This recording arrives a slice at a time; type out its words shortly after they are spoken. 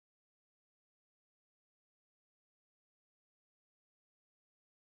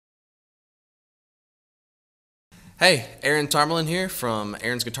Hey, Aaron Tomberlin here from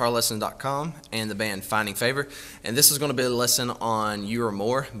aaronsguitarlessons.com and the band Finding Favor, and this is going to be a lesson on You or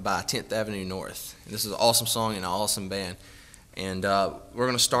More by 10th Avenue North. And this is an awesome song and an awesome band. And we're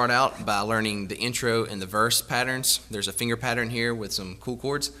going to start out by learning the intro and the verse patterns. There's a finger pattern here with some cool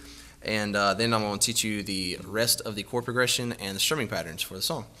chords, and then I'm going to teach you the rest of the chord progression and the strumming patterns for the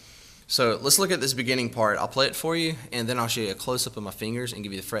song. So let's look at this beginning part. I'll play it for you, and then I'll show you a close-up of my fingers and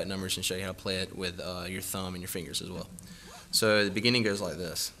give you the fret numbers and show you how to play it with your thumb and your fingers as well. So the beginning goes like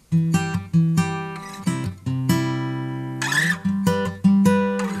this.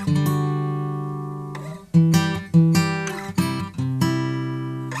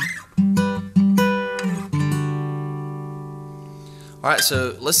 Alright,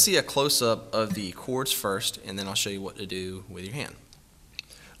 so let's see a close-up of the chords first, and then I'll show you what to do with your hand.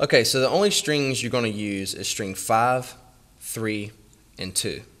 Okay, so the only strings you're going to use is string 5, 3, and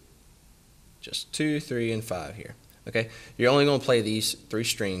 2. Just 2, 3, and 5 here. Okay, you're only going to play these 3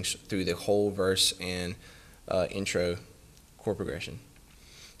 strings through the whole verse and intro chord progression.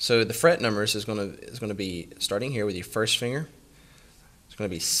 So the fret numbers is going to be starting here with your first finger. It's going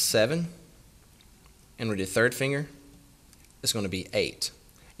to be 7, and with your third finger, it's going to be 8,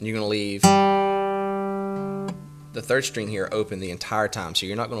 and you're going to leave the third string here open the entire time, so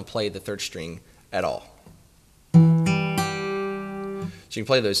you're not going to play the third string at all. So you can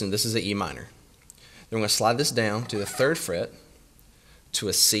play those, and this is an E minor. Then we're going to slide this down to the 3rd fret to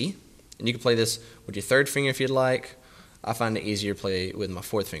a C, and you can play this with your 3rd finger if you'd like. I find it easier to play with my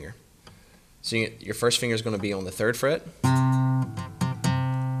 4th finger. So your first finger is going to be on the 3rd fret,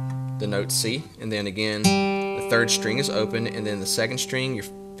 the note C, and then again the 3rd string is open, and then the 2nd string, your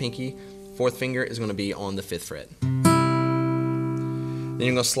pinky, 4th finger is going to be on the 5th fret. Then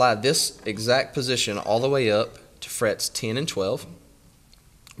you're going to slide this exact position all the way up to frets 10 and 12,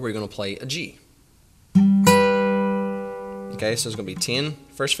 where you're going to play a G. Okay, so it's going to be 10,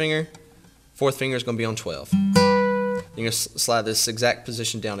 first finger, 4th finger is going to be on 12. Then you're going to slide this exact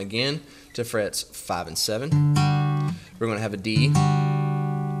position down again to frets 5 and 7. We're going to have a D,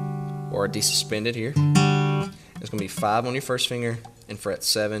 or a D suspended here. It's going to be 5 on your first finger and fret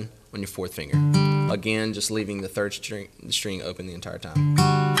 7 on your 4th finger. Again, just leaving the 3rd string open the entire time.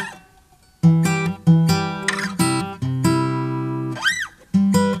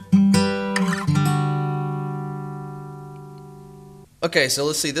 Okay, so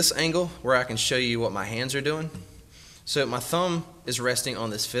let's see this angle where I can show you what my hands are doing. So my thumb is resting on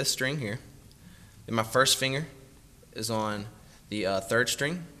this 5th string here. Then my first finger is on the 3rd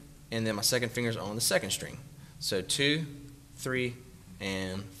string, and then my 2nd finger is on the 2nd string. So 2, 3,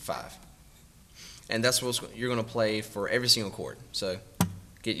 and 5. And that's what you're going to play for every single chord. So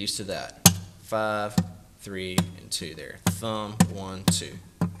get used to that. 5, 3, and 2 there. Thumb, 1, 2.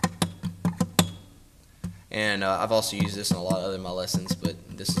 And I've also used this in a lot of other of my lessons, but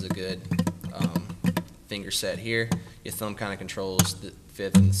this is a good finger set here. Your thumb kind of controls the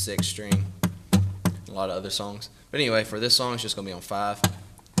 5th and the 6th string. A lot of other songs. But anyway, for this song, it's just going to be on 5,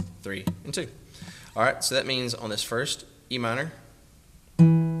 3, and 2. Alright, so that means on this first E minor,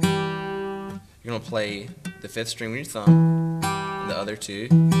 you're going to play the 5th string with your thumb, and the other 2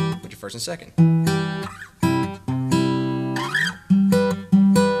 with your 1st and 2nd.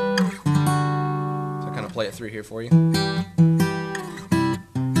 So I'll kind of play it through here for you.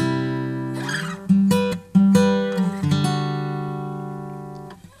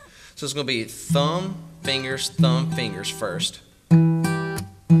 So it's going to be thumb, fingers first. You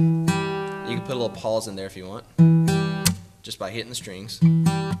can put a little pause in there if you want, just by hitting the strings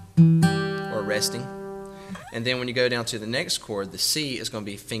or resting. And then when you go down to the next chord, the C is going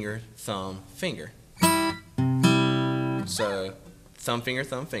to be finger, thumb, finger. So thumb, finger,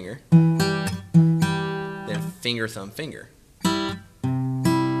 then finger, thumb, finger.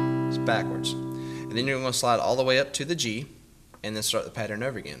 It's backwards. And then you're going to slide all the way up to the G, and then start the pattern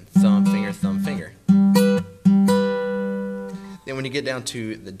over again. Thumb, finger, thumb, finger. Then when you get down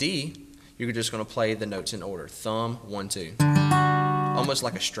to the D, you're just going to play the notes in order. Thumb, 1, 2. Almost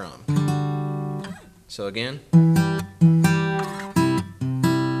like a strum. So again.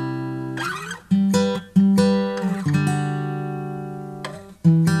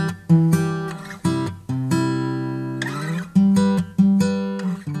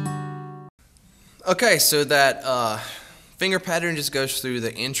 Okay, so that finger pattern just goes through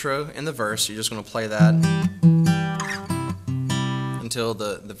the intro and the verse. You're just going to play that until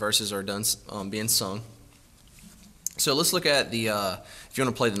the verses are done being sung. So let's look at the, if you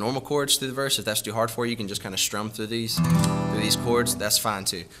want to play the normal chords through the verse, if that's too hard for you, you can just kind of strum through these chords. That's fine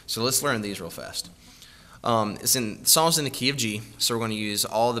too. So let's learn these real fast. The song's in the key of G, so we're going to use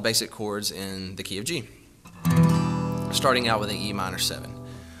all the basic chords in the key of G. starting out with an E minor 7.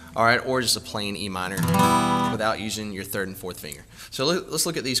 All right, or just a plain E minor without using your third and fourth finger. So let's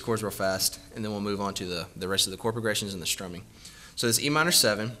look at these chords real fast, and then we'll move on to the rest of the chord progressions and the strumming. So this E minor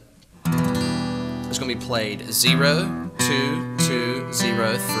 7 is going to be played 0, 2, 2,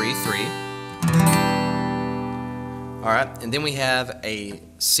 0, 3, 3. All right, and then we have a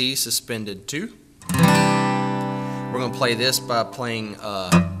C suspended 2. We're going to play this by playing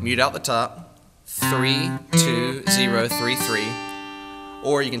mute out the top, 3, 2, 0, 3, 3.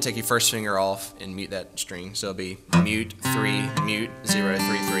 Or you can take your first finger off and mute that string. So it'll be mute, 3, mute, 0,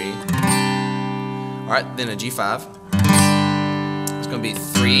 3, 3. All right, then a G5. It's going to be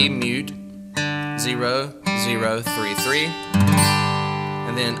 3, mute, 0, 0, 3, 3.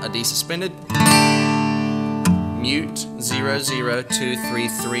 And then a D suspended. Mute, 0, 0, 2, 3,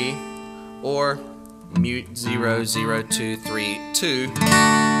 3. Or mute, 0, 0, 2, 3, 2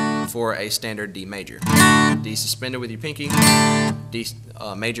 for a standard D major. D suspended with your pinky, D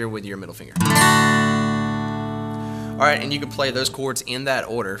major with your middle finger. All right, and you can play those chords in that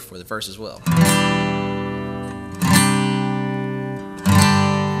order for the verse as well.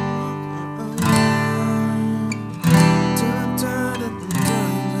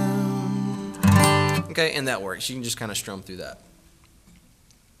 Okay, and that works. You can just kind of strum through that.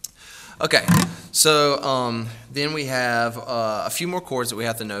 Okay, so then we have a few more chords that we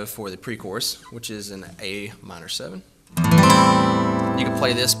have to know for the pre-chorus, which is an A minor 7. You can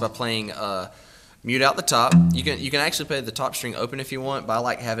play this by playing mute out the top. You can actually play the top string open if you want, but I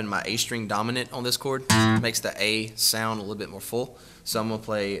like having my A string dominant on this chord. It makes the A sound a little bit more full. So I'm going to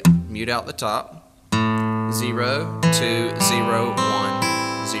play mute out the top, 0, 2, 0,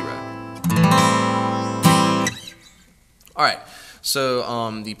 1, 0. All right. So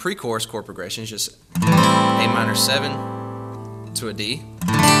the pre-chorus chord progression is just A minor 7 to a D,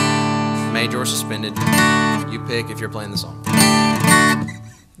 major or suspended. You pick if you're playing the song.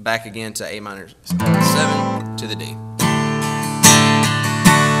 Back again to A minor 7 to the D.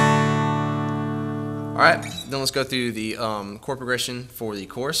 All right, then let's go through the chord progression for the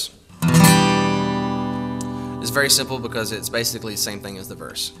chorus. It's very simple because it's basically the same thing as the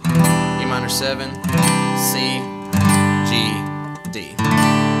verse. E minor 7, C, G, D,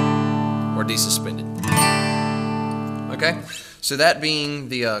 or D suspended. Okay, so that being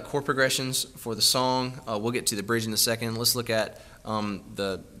the chord progressions for the song, we'll get to the bridge in a second. Let's look at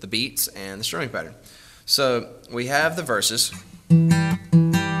the beats and the strumming pattern. So we have the verses.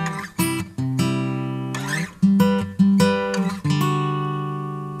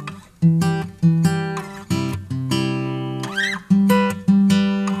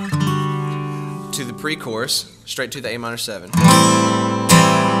 To the pre-chorus, straight to the A minor 7.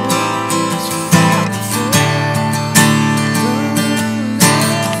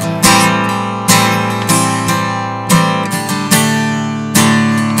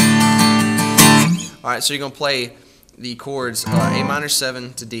 Alright, so you're going to play the chords A minor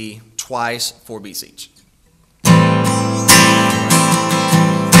 7 to D twice, 4 beats each.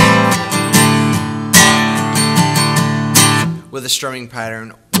 With a strumming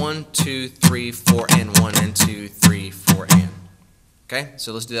pattern 1, 2, 3, 4, and 1, and 2, 3, 4, and. Okay,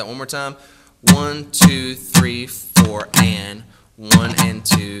 so let's do that one more time. 1, 2, 3, 4, and 1, and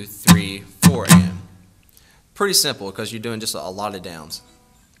 2, 3, 4, and. Pretty simple because you're doing just a lot of downs.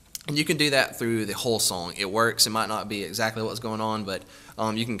 And you can do that through the whole song. It works. It might not be exactly what's going on, but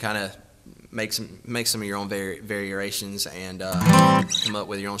you can kind of make some of your own variations and come up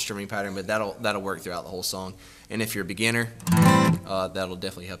with your own strumming pattern. But that'll work throughout the whole song. And if you're a beginner, that'll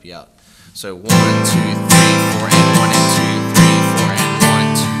definitely help you out. So 1, 2, 3, 4, and 1, and 2, 3, 4, and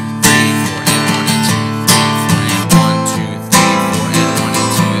 1, 2, 3, 4, and 1, and 2, 3, 4, and 1, 2, 3, 4, and 1, and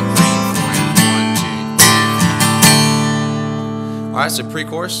 2, 3, 4, and 1, 2, 3. All right, so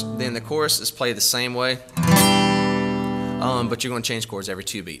pre-chorus. Then the chorus is played the same way, but you're going to change chords every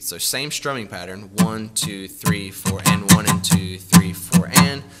 2 beats. So same strumming pattern: 1, 2, 3, 4, and 1, and 2, 3, 4,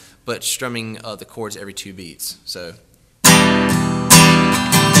 and. But strumming the chords every 2 beats. So.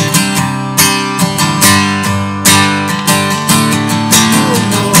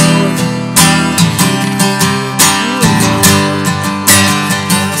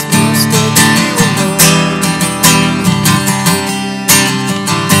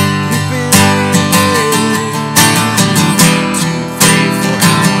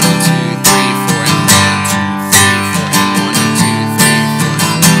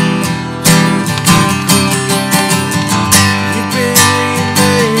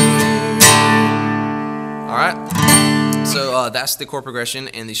 That's the chord progression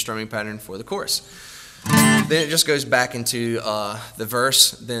and the strumming pattern for the chorus. Then it just goes back into the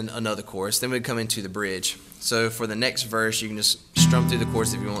verse, then another chorus. Then we come into the bridge. So for the next verse, you can just strum through the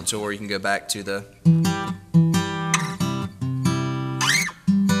chords if you want to, or you can go back to the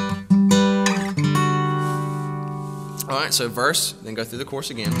Alright, so verse, then go through the chorus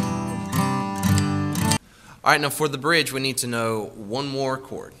again. Alright, now for the bridge, we need to know one more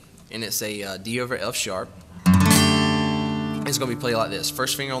chord, and it's a D over F sharp. It's going to be played like this.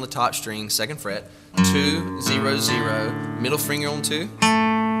 First finger on the top string, 2nd fret, 2, 0, 0, middle finger on 2,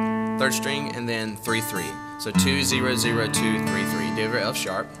 3rd string, and then 3, 3. So 2, 0, 0, 2, 3, 3, D over F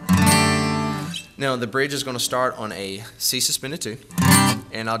sharp. Now the bridge is going to start on a C suspended 2,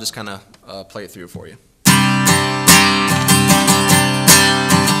 and I'll just kind of play it through for you.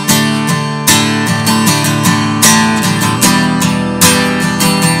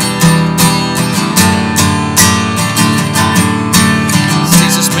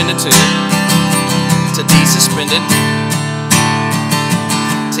 To D suspended,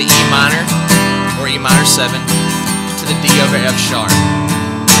 to E minor or E minor 7, to the D over F sharp.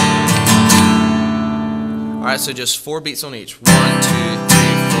 Alright, so just 4 beats on each. 1, 2, 3, 4,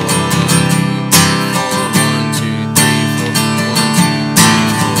 1, 2, 3, 4, 1, 2, 3, 4, 1, 2, 3, 4, 1,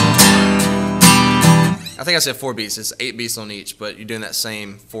 2. I think I said 4 beats, it's 8 beats on each, but you're doing that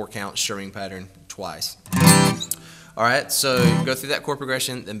same 4-count strumming pattern twice. Alright, so go through that chord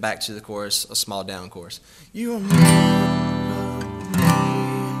progression, then back to the chorus, a small down chorus. You are more than me,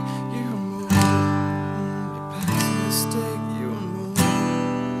 you are more than your past mistake, you are more.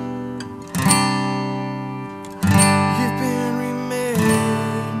 You've been remade.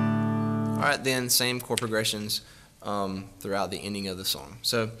 Alright, then same chord progressions throughout the ending of the song.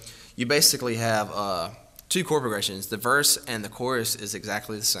 So you basically have 2 chord progressions. The verse and the chorus is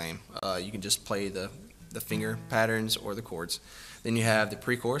exactly the same. You can just play the finger patterns or the chords. Then you have the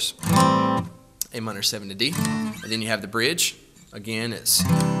pre-chorus, A minor 7 to D, and then you have the bridge. Again, it's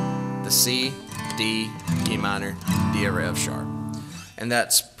the C, D, E minor, D over F sharp. And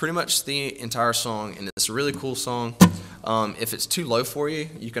that's pretty much the entire song, and it's a really cool song. If it's too low for you,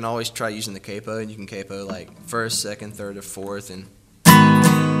 you can always try using the capo, and you can capo like 1st, 2nd, 3rd, or 4th, and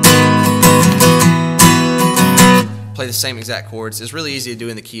play the same exact chords. It's really easy to do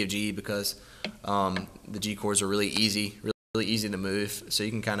in the key of G because the G chords are really easy to move. So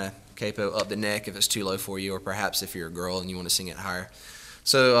you can kind of capo up the neck if it's too low for you, or perhaps if you're a girl and you want to sing it higher.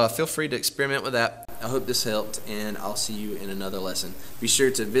 So feel free to experiment with that. I hope this helped, and I'll see you in another lesson. Be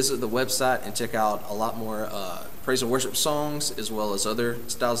sure to visit the website and check out a lot more praise and worship songs as well as other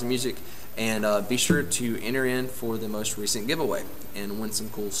styles of music. And be sure to enter in for the most recent giveaway and win some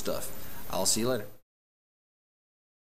cool stuff. I'll see you later.